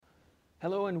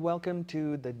Hello and welcome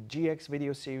to the GX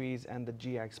video series and the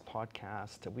GX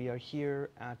podcast. We are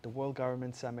here at the World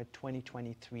Government Summit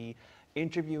 2023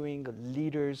 interviewing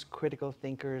leaders, critical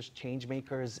thinkers, change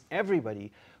makers,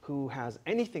 everybody who has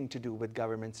anything to do with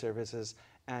government services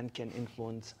and can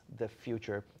influence the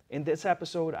future. In this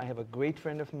episode, I have a great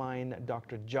friend of mine,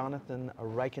 Dr. Jonathan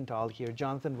Reichental here.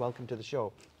 Jonathan, welcome to the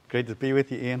show. Great to be with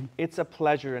you, Ian. It's a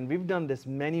pleasure, and we've done this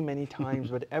many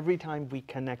times, but every time we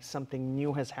connect, something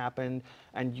new has happened,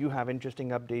 and you have interesting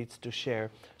updates to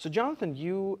share. So Jonathan,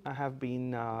 you have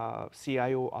been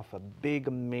CIO of a big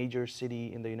major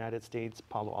city in the United States,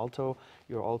 Palo Alto.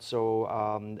 You're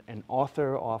also an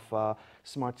author of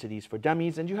Smart Cities for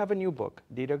Dummies, and you have a new book,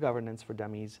 Data Governance for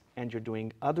Dummies, and you're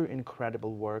doing other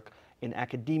incredible work in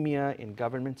academia, in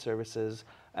government services,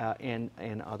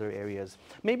 and other areas.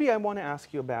 Maybe I want to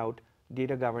ask you about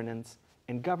data governance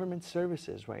and government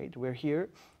services, right? We're here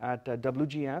at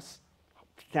WGS,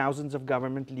 thousands of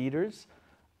government leaders.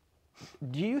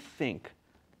 Do you think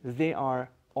they are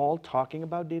all talking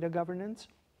about data governance,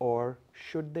 or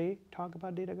should they talk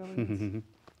about data governance?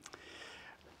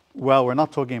 Well, we're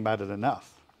not talking about it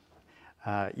enough.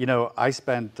 I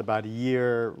spent about a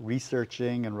year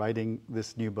researching and writing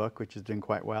this new book, which is doing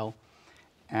quite well.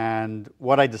 And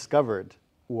what I discovered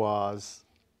was,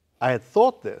 I had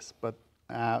thought this, but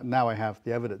now I have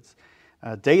the evidence.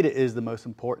 Data is the most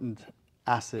important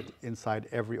asset inside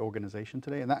every organization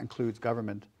today, and that includes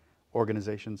government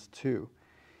organizations too.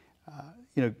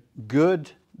 Good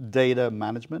data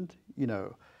management,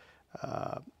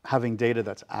 having data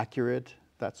that's accurate,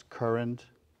 that's current,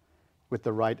 with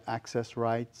the right access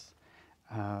rights,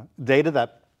 data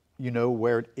that you know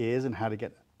where it is and how to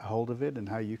get a hold of it and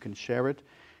how you can share it.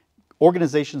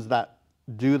 Organizations that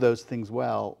do those things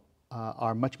well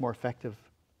are much more effective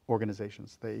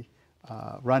organizations. They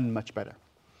run much better.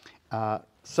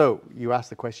 So you asked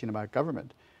the question about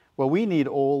government. Well, we need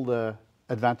all the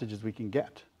advantages we can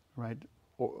get, right?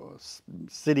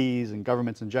 Cities and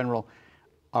governments in general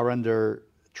are under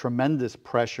tremendous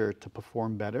pressure to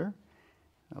perform better.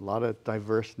 A lot of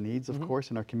diverse needs, of course,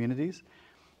 in our communities.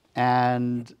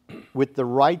 And with the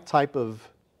right type of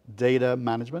data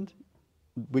management,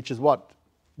 which is what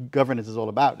governance is all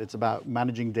about, it's about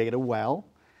managing data well,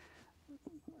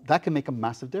 that can make a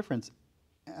massive difference.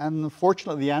 And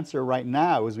unfortunately, the answer right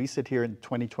now, as we sit here in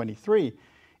 2023,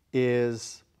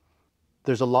 is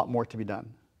there's a lot more to be done.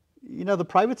 The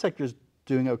private sector is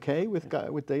doing okay with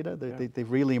data. They've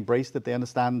really embraced it. They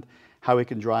understand how it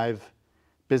can drive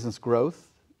business growth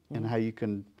and how you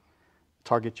can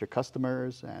target your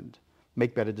customers and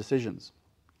make better decisions.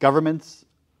 Governments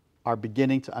are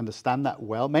beginning to understand that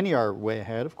well. Many are way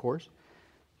ahead, of course,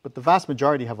 but the vast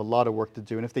majority have a lot of work to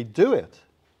do. And if they do it,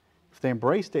 if they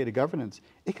embrace data governance,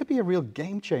 it could be a real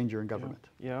game changer in government.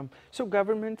 Yeah. So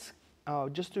governments,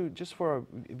 just for our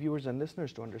viewers and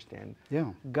listeners to understand,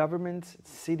 governments,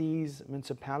 cities,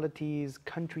 municipalities,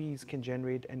 countries can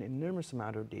generate an enormous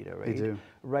amount of data, right? They do.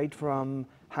 Right from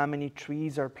how many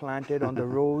trees are planted on the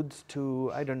roads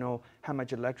to, I don't know, how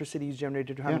much electricity is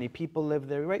generated, to how many people live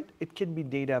there, right? It can be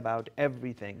data about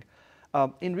everything.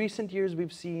 In recent years,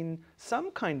 we've seen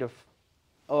some kind of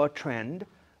a trend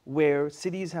where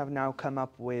cities have now come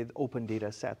up with open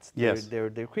data sets.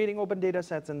 They're creating open data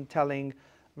sets and telling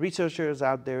researchers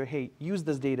out there, hey, use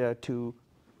this data to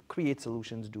create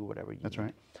solutions, do whatever you need. That's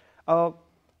right.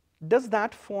 Does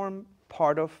that form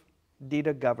part of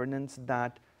data governance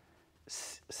that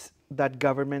that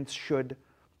governments should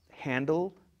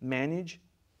handle, manage,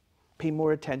 pay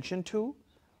more attention to?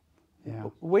 Yeah.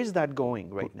 Where's that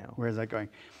going right now? Where is that going?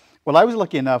 Well, I was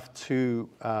lucky enough to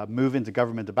move into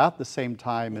government about the same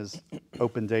time as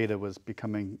open data was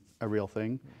becoming a real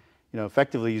thing.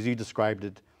 Effectively, as you described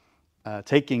it,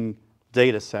 taking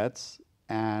data sets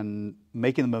and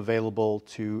making them available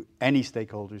to any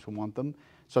stakeholders who want them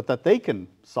so that they can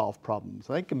solve problems,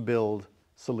 they can build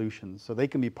solutions, so they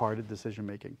can be part of decision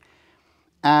making.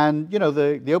 And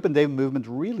the open data movement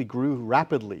really grew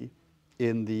rapidly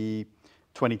in the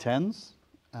 2010s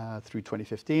through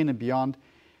 2015 and beyond.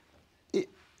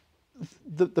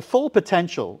 The full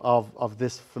potential of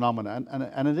this phenomenon,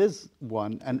 and it is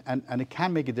one, and it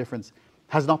can make a difference,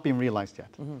 has not been realized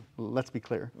yet. Let's be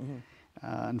clear.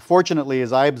 Unfortunately,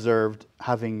 as I observed,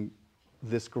 having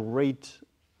this great,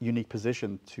 unique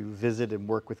position to visit and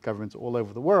work with governments all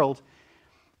over the world,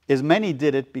 is many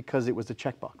did it because it was a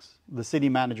checkbox. The city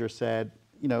manager said,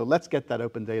 let's get that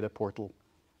open data portal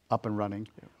up and running.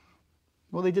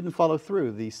 Well, they didn't follow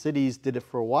through. The cities did it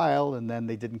for a while, and then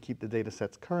they didn't keep the data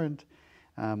sets current.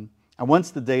 And once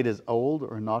the data is old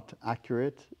or not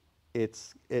accurate,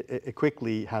 it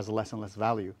quickly has less and less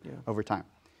value over time.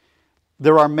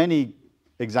 There are many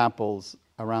examples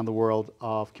around the world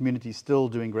of communities still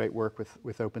doing great work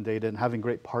with open data and having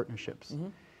great partnerships.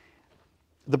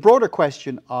 The broader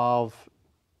question of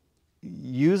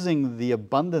using the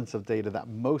abundance of data that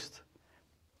most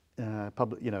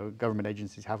public, government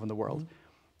agencies have in the world,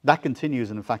 that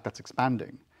continues, and in fact, that's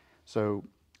expanding. So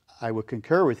I would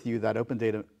concur with you that open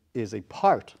data is a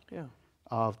part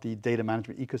of the data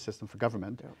management ecosystem for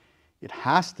government. It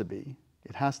has to be,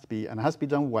 and it has to be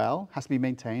done well, has to be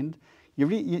maintained. You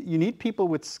need people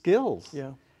with skills.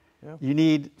 You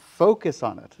need focus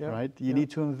on it, right? You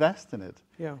need to invest in it.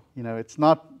 It's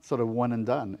not sort of one and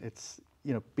done. It's,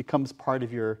 becomes part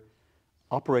of your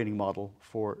operating model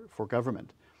for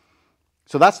government.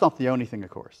 So that's not the only thing, of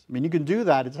course. I mean, you can do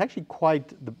that. It's actually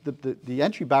quite, the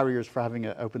entry barriers for having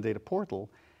an open data portal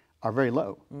are very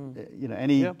low.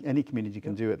 Any community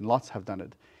can do it, and lots have done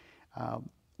it.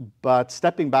 But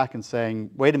stepping back and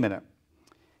saying, wait a minute,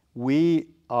 we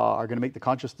are going to make the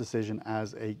conscious decision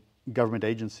as a government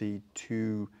agency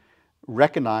to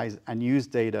recognize and use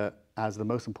data as the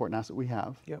most important asset we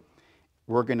have.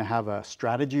 We're going to have a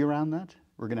strategy around that.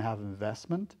 We're going to have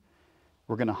investment.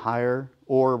 We're going to hire,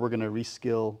 or we're going to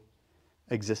reskill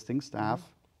existing staff.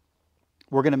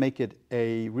 We're going to make it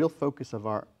a real focus of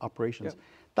our operations.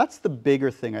 That's the bigger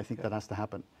thing I think that has to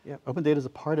happen. Open data is a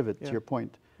part of it, to your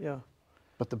point.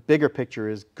 But the bigger picture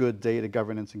is good data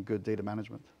governance and good data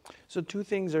management. So two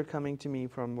things are coming to me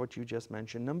from what you just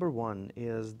mentioned. Number one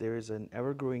is there is an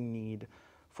ever-growing need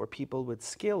for people with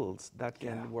skills that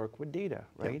can work with data,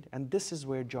 right? And this is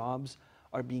where jobs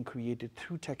are being created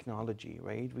through technology,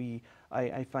 right?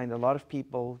 I find a lot of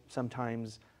people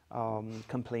sometimes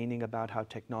complaining about how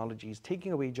technology is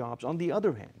taking away jobs. On the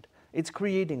other hand, it's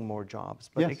creating more jobs,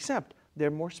 but except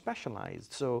they're more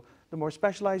specialized. So the more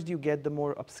specialized you get, the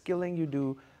more upskilling you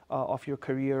do of your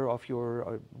career, of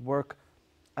your work.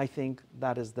 I think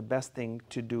that is the best thing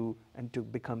to do and to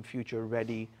become future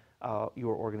ready,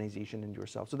 your organization and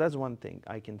yourself. So that's one thing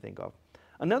I can think of.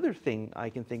 Another thing I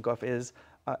can think of is,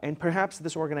 and perhaps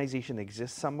this organization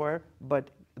exists somewhere, but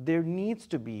there needs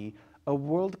to be a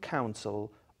World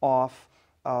Council of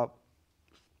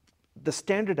the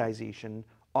standardization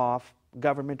of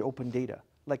government open data.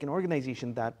 Like an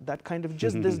organization that kind of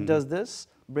just does this,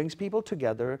 brings people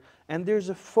together, and there's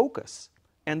a focus,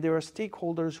 and there are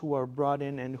stakeholders who are brought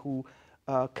in and who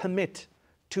commit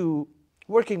to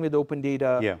working with open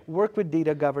data, work with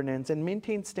data governance, and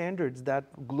maintain standards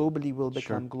that globally will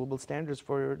become global standards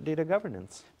for data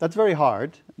governance. That's very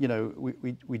hard.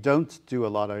 We don't do a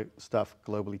lot of stuff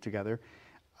globally together.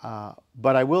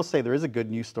 But I will say there is a good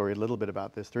news story a little bit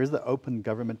about this. There is the Open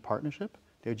Government Partnership,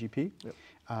 the OGP,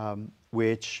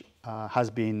 which has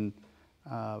been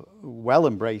well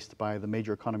embraced by the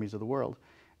major economies of the world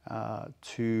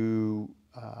to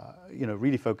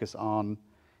really focus on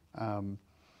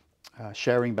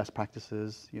sharing best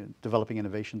practices, developing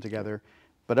innovation together.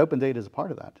 But open data is a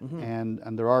part of that, and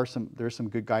there's some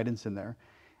good guidance in there.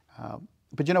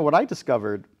 But what I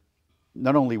discovered,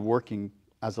 not only working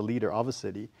as a leader of a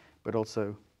city, but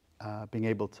also being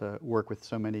able to work with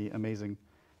so many amazing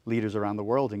leaders around the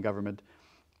world in government,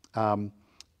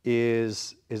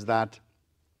 is that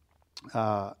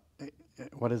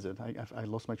what is it? I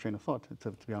lost my train of thought,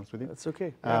 to be honest with you. That's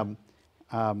okay.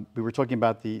 We were talking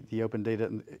about the open data.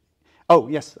 Oh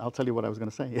yes, I'll tell you what I was going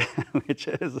to say, which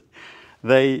is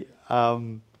they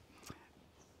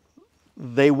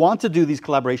want to do these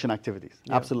collaboration activities.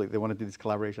 Absolutely, they want to do these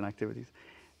collaboration activities,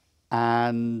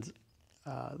 and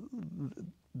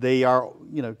they are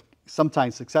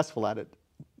sometimes successful at it.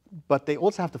 But they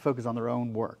also have to focus on their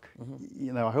own work.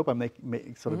 I hope I'm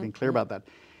sort of being clear about that.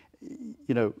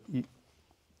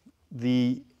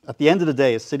 At the end of the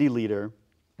day, a city leader,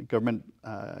 a government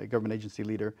agency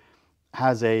leader,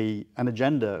 has an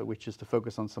agenda which is to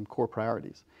focus on some core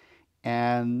priorities.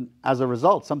 And as a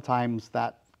result, sometimes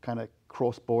that kind of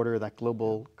cross-border, that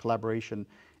global collaboration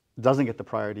doesn't get the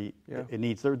priority it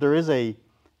needs. There is a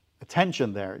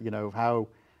tension there, of how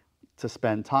to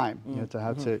spend time, to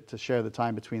how to share the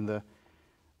time between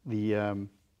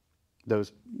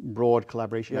those broad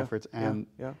collaboration efforts and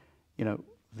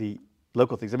the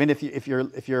local things. I mean, if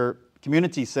your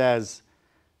community says,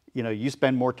 you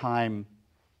spend more time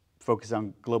focused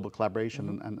on global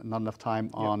collaboration and not enough time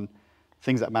on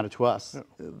things that matter to us,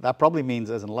 that probably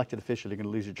means as an elected official you're going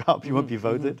to lose your job. You won't be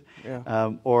voted,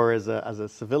 or as a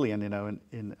civilian,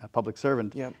 in a public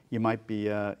servant, you might be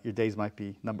your days might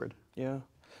be numbered.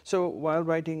 So while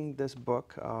writing this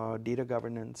book, Data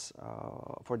Governance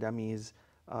for Dummies,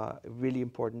 really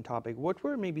important topic, what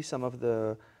were maybe some of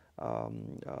the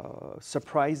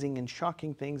surprising and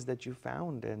shocking things that you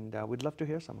found? And we'd love to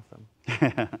hear some of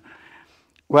them.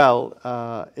 Well,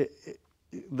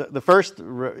 the first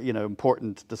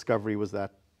important discovery was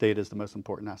that data is the most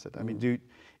important asset. I mean,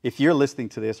 if you're listening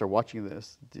to this or watching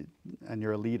this, and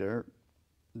you're a leader,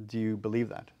 do you believe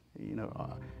that?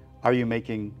 Are you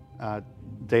making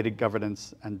data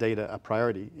governance and data a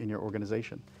priority in your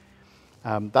organization?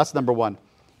 That's number one.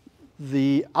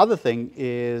 The other thing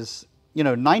is,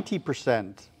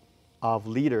 90% of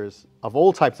leaders of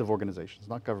all types of organizations,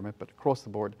 not government, but across the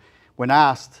board, when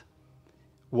asked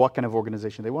what kind of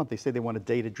organization they want, they say they want a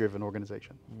data-driven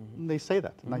organization. And they say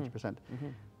that, 90%.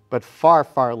 But far,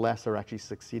 far less are actually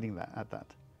succeeding at that.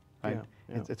 Right?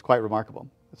 Yeah. It's quite remarkable.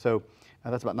 So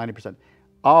that's about 90%.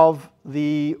 Of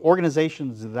the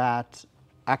organizations that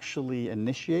actually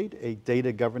initiate a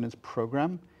data governance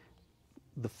program,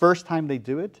 the first time they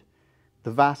do it,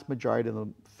 the vast majority of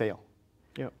them fail.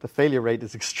 Yep. The failure rate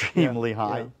is extremely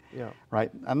high, right?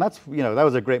 And that's, that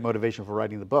was a great motivation for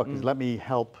writing the book, is let me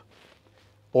help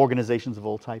organizations of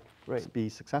all types be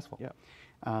successful.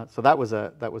 Yeah. So that was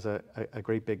a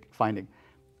great big finding.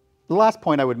 The last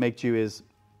point I would make to you is,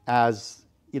 as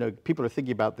people are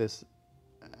thinking about this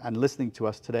and listening to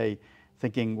us today,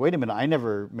 thinking, wait a minute, I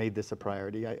never made this a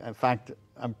priority. In fact,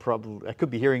 I could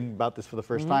be hearing about this for the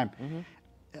first time.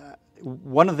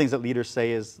 One of the things that leaders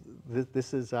say is,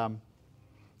 this is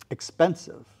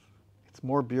expensive. It's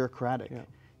more bureaucratic.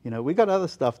 Yeah. We got other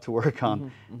stuff to work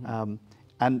on.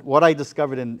 And what I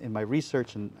discovered in my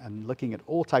research and looking at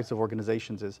all types of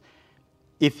organizations is,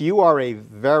 if you are a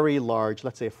very large,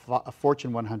 let's say a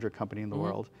Fortune 100 company in the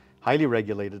world, highly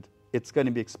regulated, it's going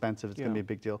to be expensive, it's going to be a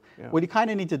big deal. Well, you kind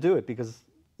of need to do it because,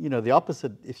 the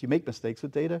opposite, if you make mistakes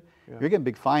with data, you're getting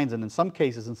big fines, and in some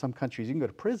cases, in some countries, you can go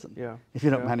to prison if you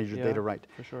don't manage your data right.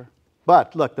 For sure.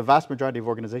 But look, the vast majority of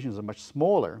organizations are much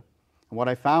smaller, and what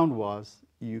I found was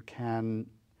you can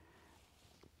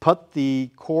put the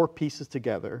core pieces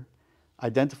together,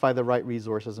 identify the right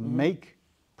resources, and make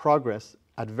progress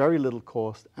at very little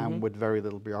cost and with very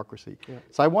little bureaucracy. Yeah.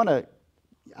 So I want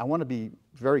to be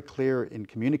very clear in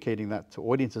communicating that to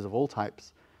audiences of all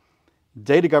types.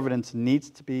 Data governance needs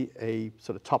to be a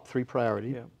sort of top 3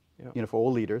 priority, for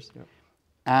all leaders,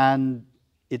 and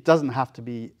it doesn't have to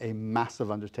be a massive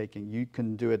undertaking. You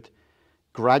can do it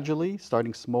gradually,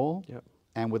 starting small,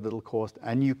 and with little cost,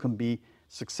 and you can be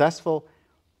successful.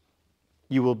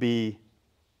 You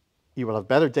will have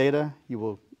better data. You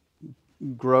will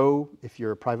grow. If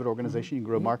you're a private organization, you can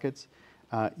grow markets.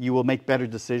 You will make better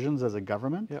decisions as a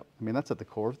government. Yep. I mean, that's at the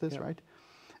core of this, right?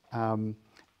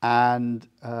 And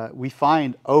we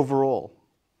find overall,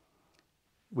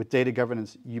 with data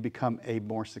governance, you become a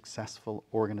more successful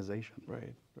organization.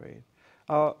 Right.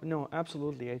 No,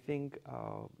 absolutely. I think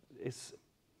it's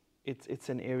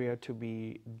an area to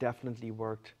be definitely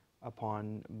worked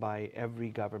upon by every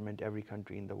government, every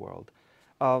country in the world.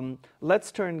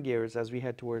 Let's turn gears as we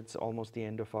head towards almost the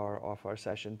end of our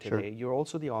session today. Sure. You're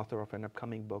also the author of an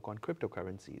upcoming book on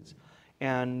cryptocurrencies,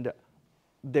 and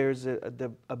there's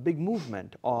a big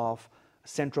movement of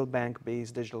central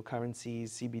bank-based digital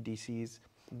currencies, CBDCs,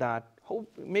 that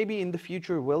maybe in the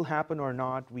future will happen or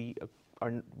not. We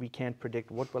can't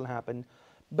predict what will happen,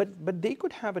 but they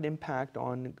could have an impact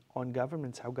on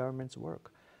governments, how governments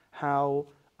work, how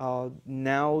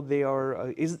now they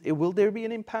are. Will there be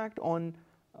an impact on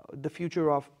the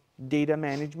future of data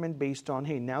management based on,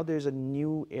 hey, now there's a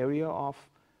new area of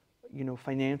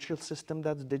financial system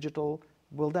that's digital?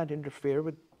 Will that interfere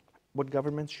with what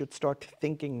governments should start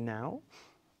thinking now,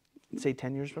 say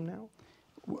 10 years from now?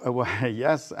 Well,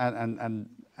 yes, and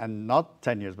not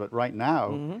 10 years, but right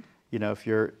now, if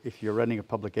you're running a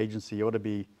public agency, you ought to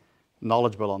be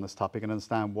knowledgeable on this topic and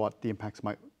understand what the impacts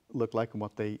might look like and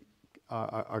what they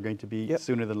are going to be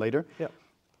sooner than later. Yep.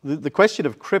 The question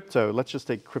of crypto, let's just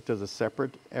take crypto as a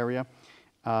separate area,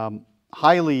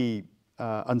 highly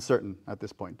uncertain at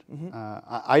this point.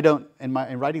 I don't, in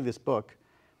writing this book,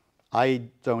 I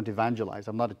don't evangelize.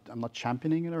 I'm not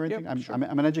championing it or anything. Yep, sure.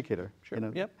 I'm an educator. Sure.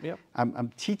 Yep. I'm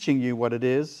teaching you what it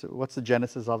is, what's the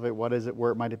genesis of it, what is it,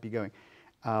 where might it be going.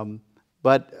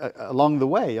 But along the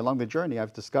way, along the journey,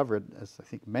 I've discovered, as I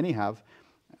think many have,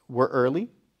 we're early.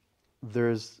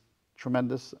 There's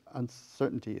tremendous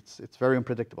uncertainty. It's very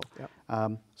unpredictable. Yep.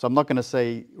 So I'm not going to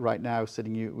say right now,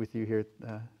 sitting with you here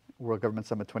at World Government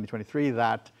Summit 2023,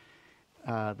 that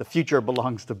the future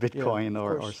belongs to Bitcoin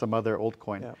or some other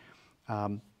altcoin. Yeah.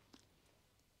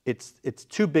 It's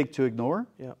too big to ignore.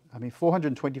 Yeah. I mean,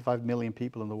 425 million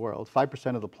people in the world,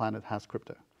 5% of the planet has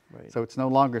crypto. Right. So it's no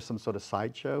longer some sort of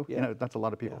sideshow. Yeah. That's a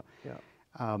lot of people.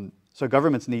 Yeah. So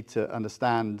governments need to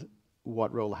understand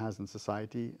what role it has in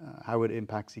society, how it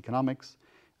impacts economics.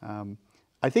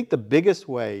 I think the biggest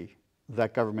way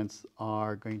that governments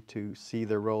are going to see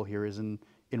their role here is in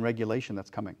regulation that's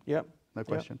coming. Yep. No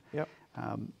question. Yep.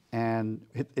 And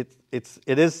it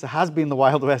has been the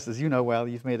Wild West, as you know well.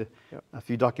 You've made Yep. a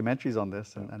few documentaries on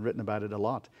this and written about it a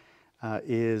lot.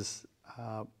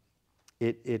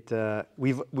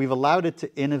 We've allowed it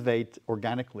to innovate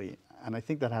organically, and I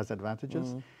think that has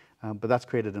advantages. But that's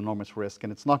created enormous risk,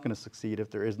 and it's not going to succeed if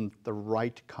there isn't the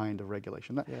right kind of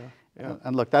regulation.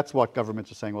 And look, that's what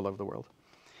governments are saying all over the world.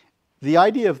 The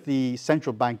idea of the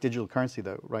central bank digital currency,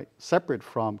 though, right, separate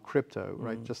from crypto,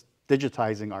 right, just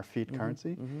digitizing our fiat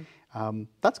currency,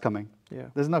 that's coming. Yeah.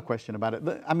 There's no question about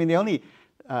it. I mean, the only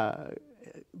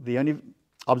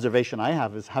observation I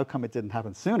have is how come it didn't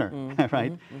happen sooner,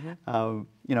 right?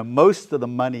 You know, most of the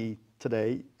money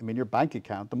today, I mean, your bank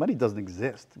account, the money doesn't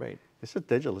exist. Right. It's just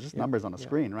digital. It's just numbers on a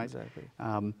screen, right? Exactly.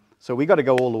 So we got to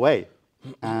go all the way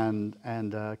and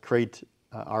create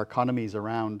our economies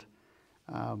around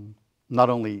not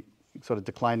only sort of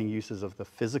declining uses of the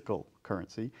physical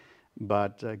currency,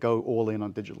 but go all in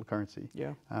on digital currency.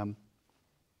 Yeah.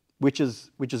 Which is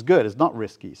good. It's not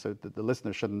risky. So the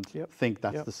listener shouldn't think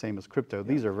that's the same as crypto.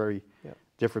 These are very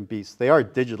different beasts. They are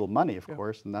digital money, of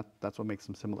course, and that's what makes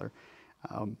them similar.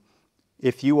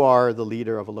 If you are the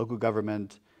leader of a local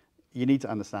government, you need to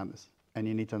understand this, and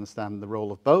you need to understand the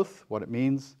role of both, what it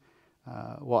means,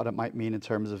 what it might mean in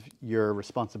terms of your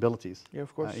responsibilities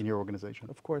of course. In your organization.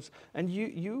 Of course. And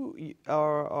you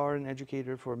are an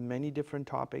educator for many different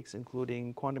topics,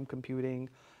 including quantum computing,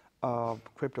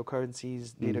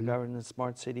 cryptocurrencies, data governance,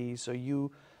 smart cities. So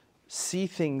you see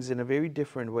things in a very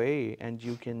different way, and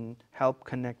you can help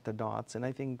connect the dots. And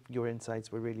I think your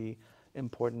insights were really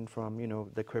important from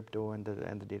the crypto and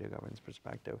the data governance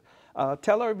perspective.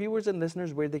 Tell our viewers and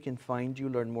listeners where they can find you,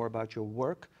 learn more about your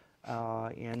work,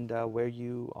 and where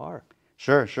you are.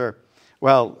 Sure.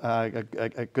 Well,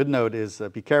 a good note is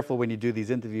be careful when you do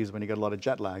these interviews when you got a lot of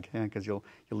jet lag, because you'll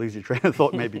lose your train of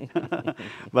thought maybe.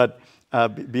 But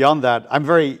beyond that, I'm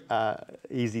very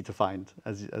easy to find,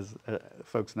 as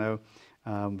folks know.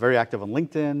 Very active on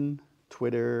LinkedIn,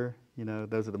 Twitter.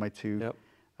 Those are my two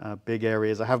big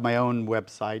areas. I have my own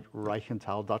website,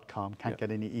 Reichental.com. Can't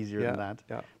get any easier than that.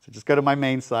 So just go to my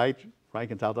main site,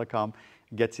 Reichental.com.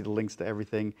 It gets you the links to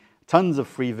everything. Tons of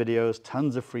free videos,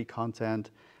 tons of free content,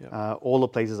 all the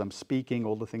places I'm speaking,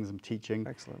 all the things I'm teaching.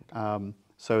 Excellent.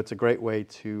 So it's a great way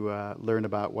to learn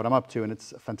about what I'm up to, and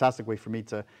it's a fantastic way for me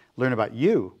to learn about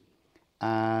you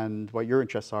and what your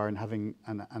interests are, and having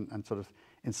and sort of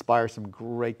inspire some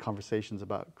great conversations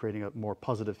about creating a more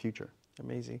positive future.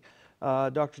 Amazing.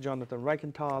 Dr. Jonathan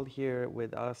Reichental here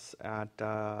with us at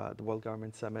the World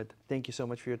Government Summit. Thank you so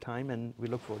much for your time, and we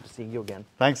look forward to seeing you again.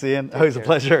 Thanks, Ian. Always a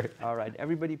pleasure. All right.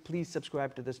 Everybody, please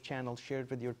subscribe to this channel. Share it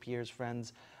with your peers,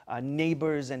 friends,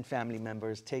 neighbors, and family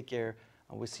members. Take care,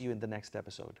 and we'll see you in the next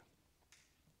episode.